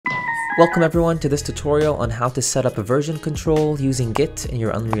Welcome everyone to this tutorial on how to set up a version control using Git in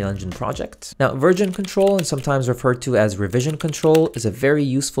your Unreal Engine project. Now, version control, and sometimes referred to as revision control, is a very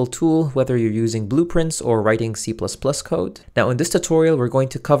useful tool whether you're using blueprints or writing C++ code. Now, in this tutorial, we're going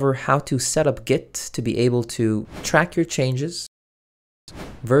to cover how to set up Git to be able to track your changes,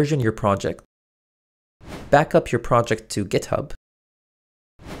 version your project, back up your project to GitHub,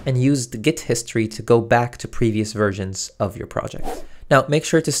 and use the Git history to go back to previous versions of your project. Now, make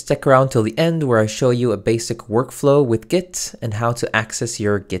sure to stick around till the end where I show you a basic workflow with Git and how to access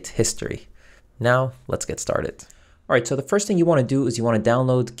your Git history. Now, let's get started. All right, so the first thing you want to do is you want to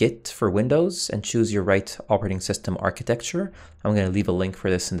download Git for Windows and choose your right operating system architecture. I'm going to leave a link for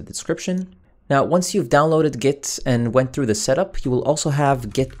this in the description. Now, once you've downloaded Git and went through the setup, you will also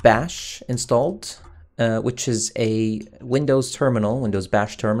have Git Bash installed, which is a Windows terminal, Windows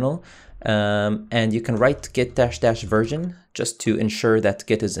Bash terminal. And you can write git -- version just to ensure that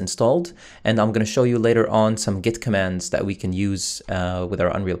Git is installed. And I'm going to show you later on some Git commands that we can use with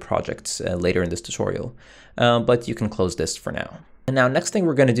our Unreal projects later in this tutorial. But you can close this for now. And now next thing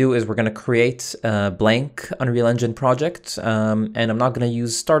we're going to do is we're going to create a blank Unreal Engine project. And I'm not going to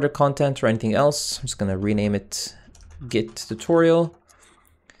use starter content or anything else. I'm just going to rename it Git tutorial.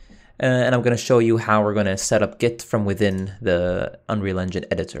 And I'm going to show you how we're going to set up Git from within the Unreal Engine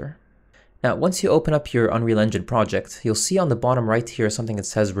editor. Now, once you open up your Unreal Engine project, you'll see on the bottom right here something that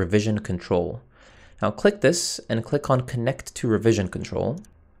says Revision Control. Now click this and click on Connect to Revision Control.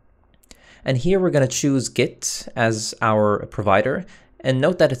 And here we're going to choose Git as our provider. And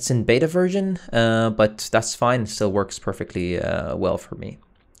note that it's in beta version, but that's fine. It still works perfectly well for me.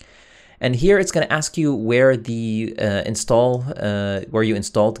 And here it's going to ask you where the where you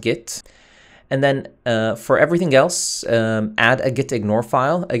installed Git. And then for everything else, add a git ignore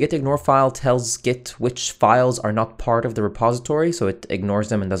file. A git ignore file tells Git which files are not part of the repository, so it ignores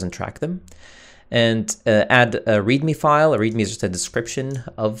them and doesn't track them. And add a README file. A README is just a description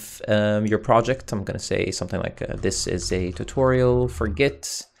of your project. I'm going to say something like this is a tutorial for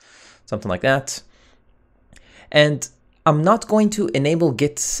Git, something like that. And I'm not going to enable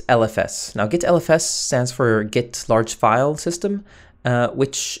Git LFS. Now, Git LFS stands for Git Large File System,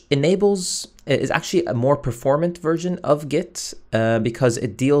 which is actually a more performant version of Git because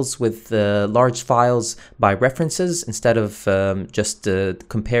it deals with large files by references instead of just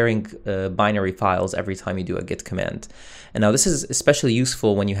comparing binary files every time you do a Git command. And now this is especially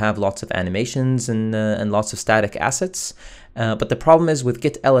useful when you have lots of animations and lots of static assets. But the problem is with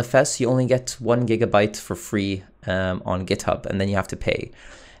Git LFS, you only get 1 GB for free on GitHub, and then you have to pay.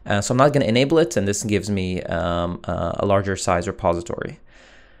 So I'm not going to enable it, and this gives me a larger size repository.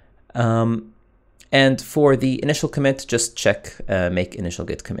 And for the initial commit, just check make initial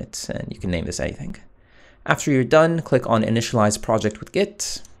git commit, and you can name this anything. After you're done, click on initialize project with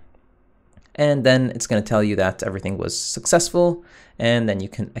Git, and then it's going to tell you that everything was successful, and then you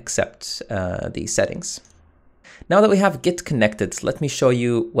can accept the settings. Now that we have Git connected, let me show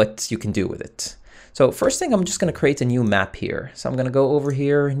you what you can do with it. So first thing, I'm just going to create a new map here. So I'm going to go over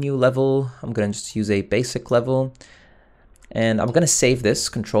here, new level. I'm going to just use a basic level. And I'm going to save this,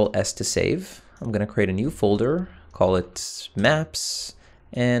 Control S to save. I'm going to create a new folder, call it maps.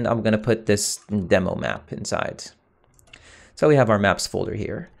 And I'm going to put this demo map inside. So we have our maps folder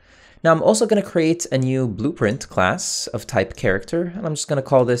here. Now I'm also going to create a new blueprint class of type character. And I'm just going to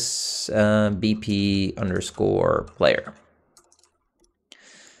call this BP_player.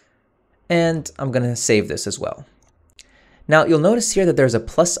 And I'm going to save this as well. Now you'll notice here that there's a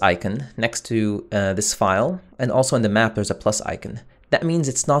plus icon next to this file, and also in the map there's a plus icon. That means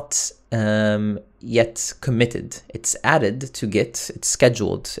it's not yet committed. It's added to Git, it's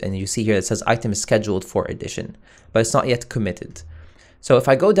scheduled, and you see here it says item is scheduled for addition, but it's not yet committed. So if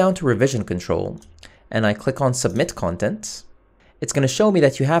I go down to revision control and I click on submit content, it's going to show me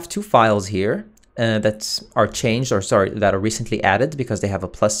that you have 2 files here that are changed, or sorry, that are recently added because they have a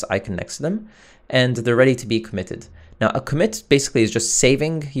plus icon next to them, and they're ready to be committed. Now, a commit basically is just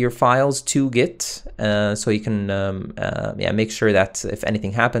saving your files to Git, so you can make sure that if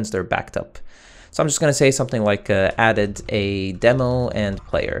anything happens, they're backed up. So I'm just going to say something like added a demo and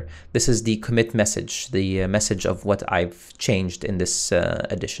player. This is the commit message, the message of what I've changed in this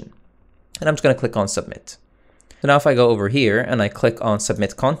edition. And I'm just going to click on submit. So now if I go over here and I click on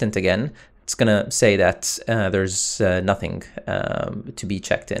submit content again, it's going to say that there's nothing to be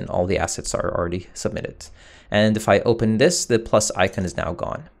checked in. All the assets are already submitted. And if I open this, the plus icon is now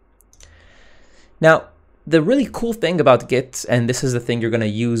gone. Now, the really cool thing about Git, and this is the thing you're going to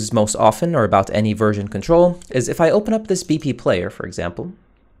use most often or about any version control, is if I open up this BP player, for example,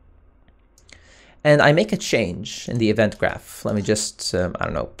 and I make a change in the event graph. Let me just, I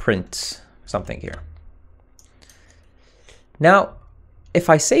don't know, print something here. Now, if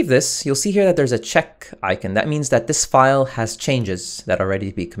I save this, you'll see here that there's a check icon. That means that this file has changes that are ready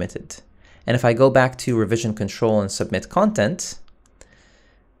to be committed. And if I go back to revision control and submit content,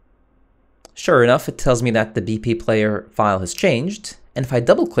 sure enough, it tells me that the BP player file has changed. And if I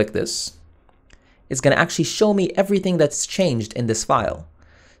double click this, it's going to actually show me everything that's changed in this file.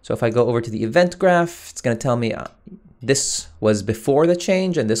 So if I go over to the event graph, it's going to tell me this was before the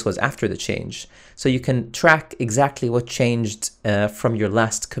change and this was after the change. So you can track exactly what changed from your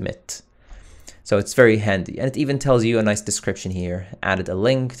last commit. So it's very handy. And it even tells you a nice description here. Added a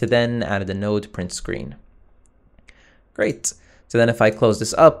link to then, added a node print screen. Great. So then if I close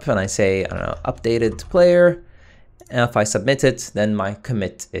this up and I say, I don't know, updated player, and if I submit it, then my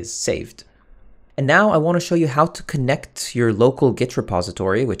commit is saved. And now I want to show you how to connect your local Git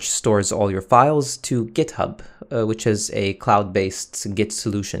repository, which stores all your files, to GitHub, which is a cloud-based Git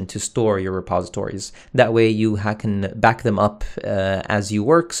solution to store your repositories. That way you can back them up as you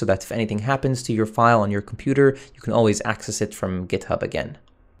work, so that if anything happens to your file on your computer, you can always access it from GitHub again.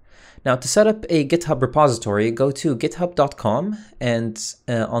 Now, to set up a GitHub repository, go to github.com and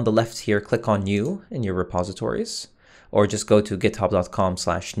on the left here, click on New in your repositories, or just go to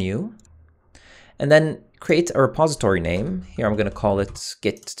github.com/new. And then create a repository name. Here I'm going to call it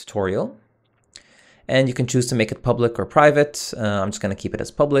Git Tutorial. And you can choose to make it public or private. I'm just going to keep it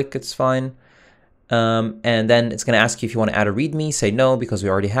as public, it's fine. And then it's going to ask you if you want to add a README. Say no, because we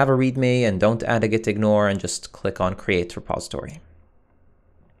already have a README, and don't add a git ignore, and just click on Create Repository.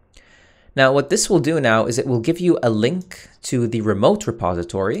 Now what this will do now is it will give you a link to the remote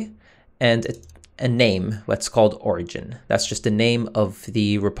repository and a name that's called origin. That's just the name of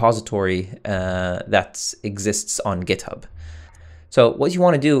the repository that exists on GitHub. So what you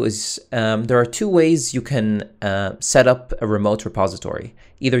want to do is there are two ways you can set up a remote repository,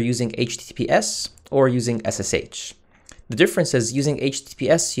 either using HTTPS or using SSH. The difference is using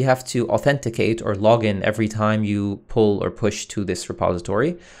HTTPS, you have to authenticate or log in every time you pull or push to this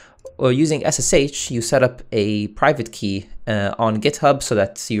repository. Or using SSH, you set up a private key on GitHub so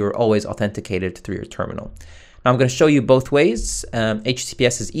that you're always authenticated through your terminal. Now I'm going to show you both ways.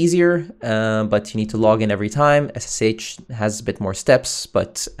 HTTPS is easier, but you need to log in every time. SSH has a bit more steps,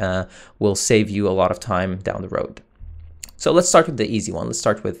 but will save you a lot of time down the road. So let's start with the easy one. Let's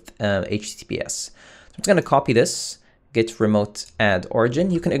start with HTTPS. So I'm just going to copy this, git remote add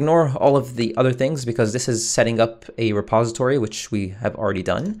origin. You can ignore all of the other things because this is setting up a repository, which we have already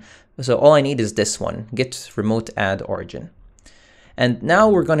done. So all I need is this one, git remote add origin. And now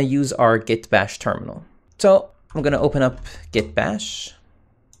we're going to use our git bash terminal. So I'm going to open up git bash.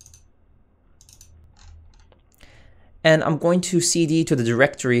 And I'm going to cd to the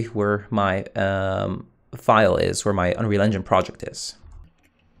directory where my file is, where my Unreal Engine project is.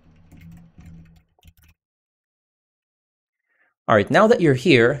 All right, now that you're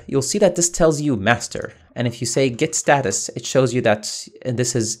here, you'll see that this tells you master. And if you say git status, it shows you that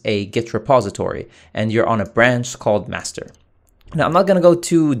this is a Git repository and you're on a branch called master. Now, I'm not going to go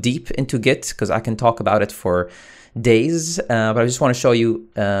too deep into Git because I can talk about it for days, but I just want to show you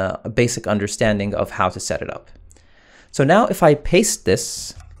a basic understanding of how to set it up. So now if I paste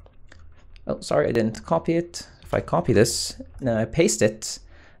this, oh, sorry, I didn't copy it. If I copy this, now I paste it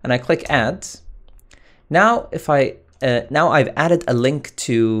and I click add. Now, now I've added a link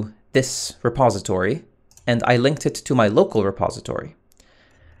to this repository and I linked it to my local repository.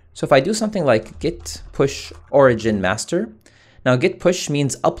 So if I do something like git push origin master, now git push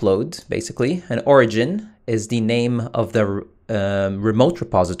means upload basically, and origin is the name of the remote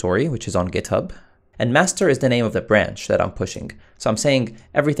repository, which is on GitHub, and master is the name of the branch that I'm pushing. So I'm saying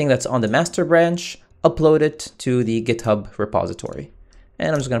everything that's on the master branch, upload it to the GitHub repository. And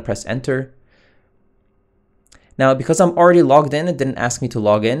I'm just going to press enter. Now, because I'm already logged in, it didn't ask me to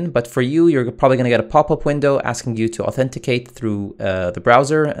log in, but for you, you're probably going to get a pop-up window asking you to authenticate through the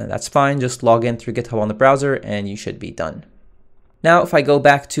browser, and that's fine. Just log in through GitHub on the browser and you should be done. Now, if I go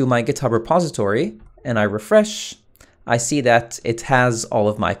back to my GitHub repository and I refresh, I see that it has all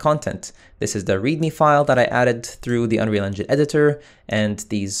of my content. This is the README file that I added through the Unreal Engine editor, and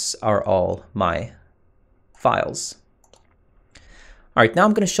these are all my files. All right, now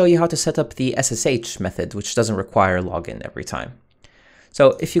I'm going to show you how to set up the SSH method, which doesn't require login every time.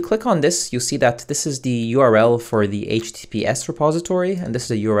 So if you click on this, you'll see that this is the URL for the HTTPS repository, and this is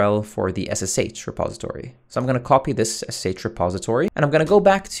the URL for the SSH repository. So I'm going to copy this SSH repository, and I'm going to go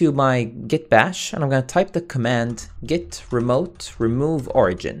back to my git bash, and I'm going to type the command git remote remove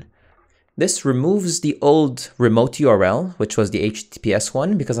origin. This removes the old remote URL, which was the HTTPS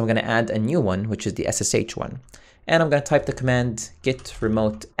one, because I'm going to add a new one, which is the SSH one. And I'm going to type the command git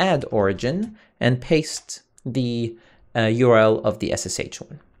remote add origin and paste the URL of the SSH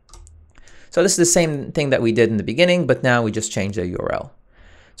one. So this is the same thing that we did in the beginning, but now we just change the URL.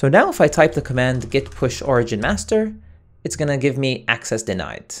 So now if I type the command git push origin master, it's going to give me access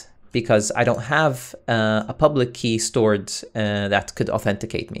denied because I don't have a public key stored that could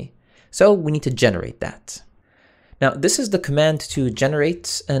authenticate me. So we need to generate that. Now this is the command to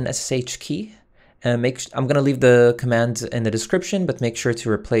generate an SSH key. I'm going to leave the command in the description, but make sure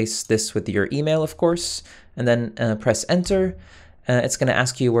to replace this with your email, of course, and then press enter. It's going to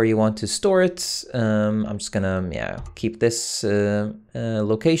ask you where you want to store it. I'm just going to keep this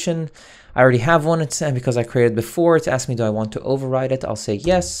location. I already have one. It's because I created before. It's asked me, do I want to override it? I'll say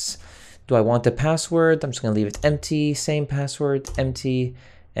yes. Do I want a password? I'm just going to leave it empty. Same password, empty.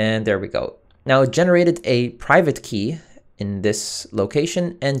 And there we go. Now it generated a private key in this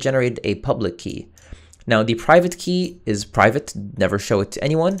location and generated a public key. Now the private key is private, never show it to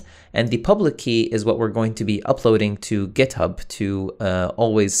anyone. And the public key is what we're going to be uploading to GitHub to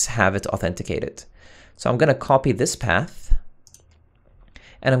always have it authenticated. So I'm going to copy this path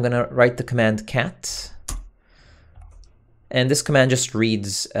and I'm going to write the command cat. And this command just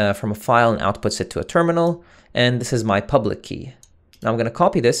reads from a file and outputs it to a terminal. And this is my public key. Now I'm going to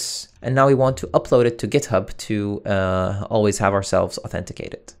copy this, and now we want to upload it to GitHub to always have ourselves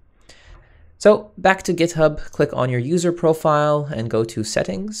authenticated. So back to GitHub, click on your user profile and go to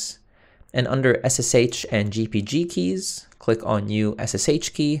settings. And under SSH and GPG keys, click on new SSH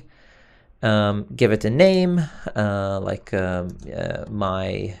key. Give it a name, like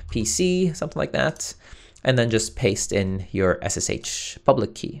my PC, something like that. And then just paste in your SSH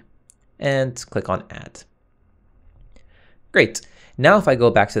public key and click on add. Great. Now if I go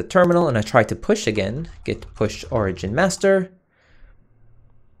back to the terminal and I try to push again, git push origin master,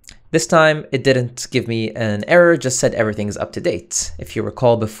 this time it didn't give me an error, just said everything is up to date. If you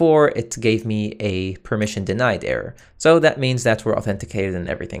recall before, it gave me a permission denied error. So that means that we're authenticated and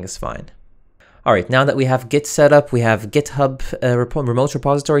everything is fine. All right, now that we have Git set up, we have GitHub remote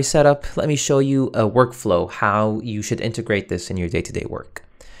repository set up, let me show you a workflow, how you should integrate this in your day-to-day work.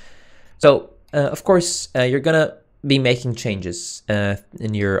 So of course, you're gonna be making changes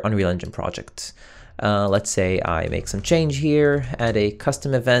in your Unreal Engine project. Let's say I make some change here, add a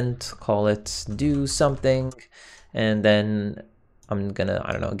custom event, call it do something, and then I'm gonna,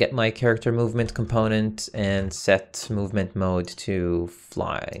 I don't know, get my character movement component and set movement mode to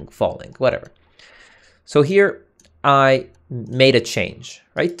flying, falling, whatever. So here I made a change,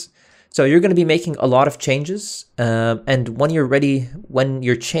 right? So you're going to be making a lot of changes, and when you're ready, when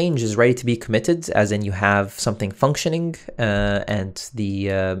your change is ready to be committed, as in you have something functioning and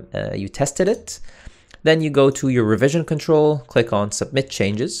you tested it, then you go to your revision control, click on submit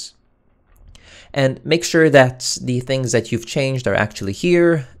changes, and make sure that the things that you've changed are actually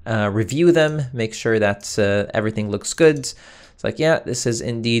here. Review them, make sure that everything looks good. It's like, yeah, this is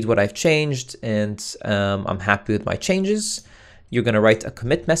indeed what I've changed, and I'm happy with my changes. You're going to write a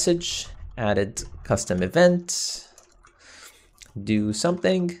commit message, added custom event, do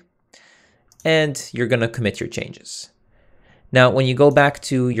something, and you're going to commit your changes. Now, when you go back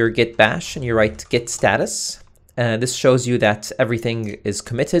to your Git bash and you write git status, this shows you that everything is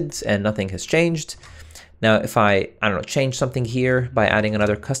committed and nothing has changed. Now, if I don't know, change something here by adding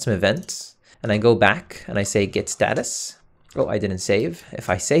another custom event, and I go back and I say git status, oh, I didn't save. If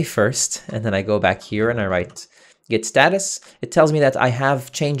I save first, and then I go back here and I write git status, it tells me that I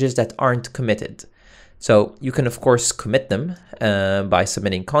have changes that aren't committed. So you can of course commit them by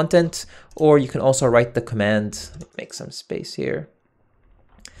submitting content, or you can also write the command, make some space here,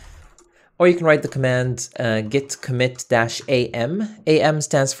 or you can write the command git commit -am. AM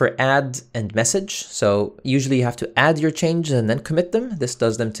stands for add and message. So usually you have to add your changes and then commit them. This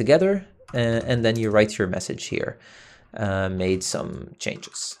does them together, and then you write your message here, made some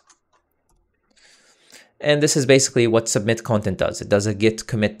changes. And this is basically what submit content does. It does a git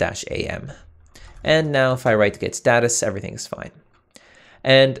commit -am. And now if I write git status, everything is fine.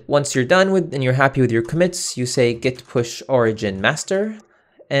 And once you're done with and you're happy with your commits, you say git push origin master,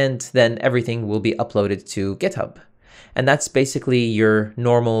 and then everything will be uploaded to GitHub. And that's basically your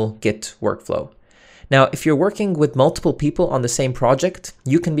normal Git workflow. Now, if you're working with multiple people on the same project,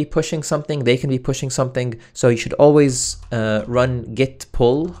 you can be pushing something, they can be pushing something. So you should always run git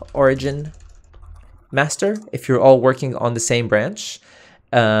pull origin master if you're all working on the same branch.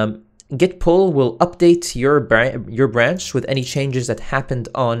 Git pull will update your branch with any changes that happened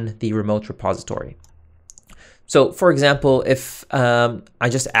on the remote repository. So for example, if I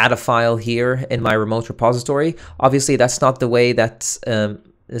just add a file here in my remote repository, obviously that's not the way that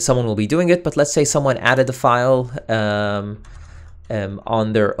someone will be doing it, but let's say someone added a file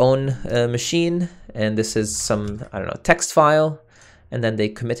on their own machine, and this is some, I don't know, text file, and then they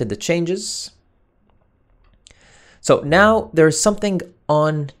committed the changes. So now there's something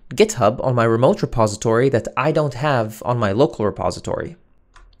on GitHub on my remote repository that I don't have on my local repository.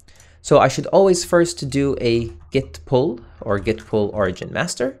 So I should always first do a git pull or git pull origin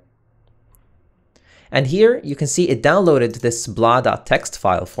master. And here you can see it downloaded this blah.txt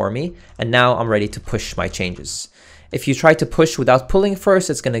file for me, and now I'm ready to push my changes. If you try to push without pulling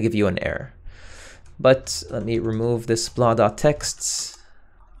first, it's going to give you an error. But let me remove this blah.txt,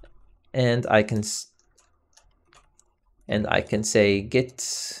 and I can say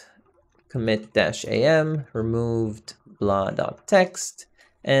git commit -am removed blah.txt,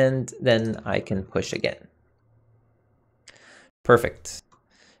 and then I can push again. Perfect.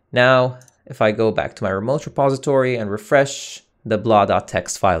 Now, if I go back to my remote repository and refresh, the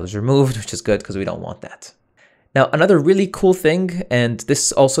blah.txt file is removed, which is good because we don't want that. Now, another really cool thing, and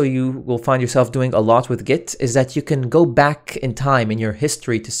this also you will find yourself doing a lot with Git, is that you can go back in time in your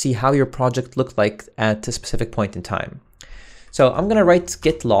history to see how your project looked like at a specific point in time. So I'm going to write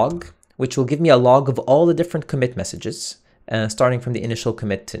git log, which will give me a log of all the different commit messages, starting from the initial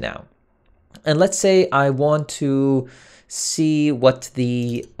commit to now. And let's say I want to see what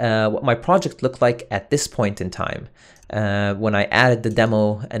my project looked like at this point in time, when I added the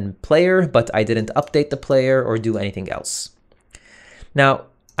demo and player, but I didn't update the player or do anything else. Now,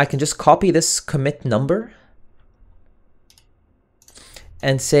 I can just copy this commit number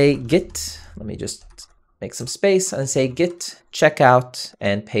and say git, let me just make some space and say git checkout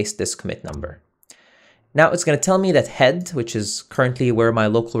and paste this commit number. Now it's going to tell me that head, which is currently where my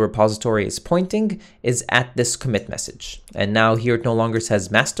local repository is pointing, is at this commit message. And now here it no longer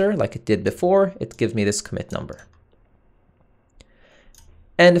says master like it did before, it gives me this commit number.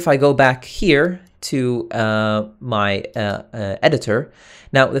 And if I go back here to my editor,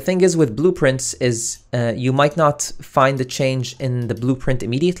 now the thing is with blueprints is you might not find the change in the blueprint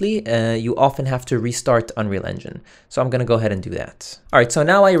immediately. You often have to restart Unreal Engine. So I'm going to go ahead and do that. All right, so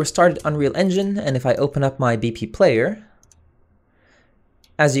now I restarted Unreal Engine, and if I open up my BP player,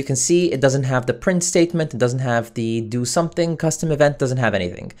 as you can see, it doesn't have the print statement, it doesn't have the do something custom event, doesn't have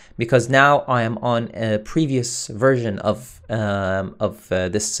anything, because now I am on a previous version of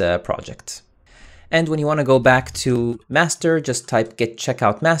this project. And when you want to go back to master, just type git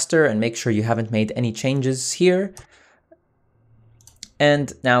checkout master and make sure you haven't made any changes here.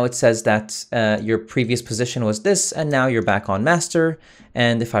 And now it says that your previous position was this, and now you're back on master.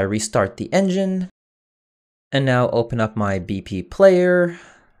 And if I restart the engine, and now open up my BP player,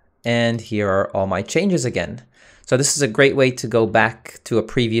 and here are all my changes again. So this is a great way to go back to a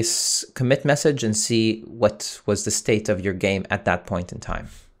previous commit message and see what was the state of your game at that point in time.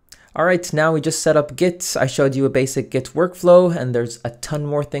 All right, now we just set up Git. I showed you a basic Git workflow, and there's a ton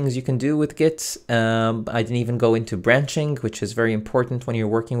more things you can do with Git. I didn't even go into branching, which is very important when you're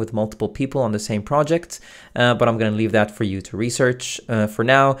working with multiple people on the same project, but I'm going to leave that for you to research. For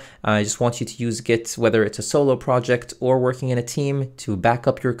now, I just want you to use Git, whether it's a solo project or working in a team, to back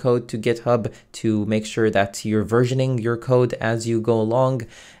up your code to GitHub, to make sure that you're versioning your code as you go along,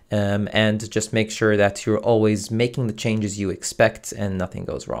 and just make sure that you're always making the changes you expect and nothing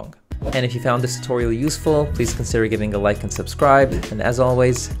goes wrong. And if you found this tutorial useful, please consider giving a like and subscribe. And as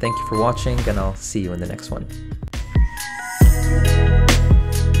always, thank you for watching, and I'll see you in the next one.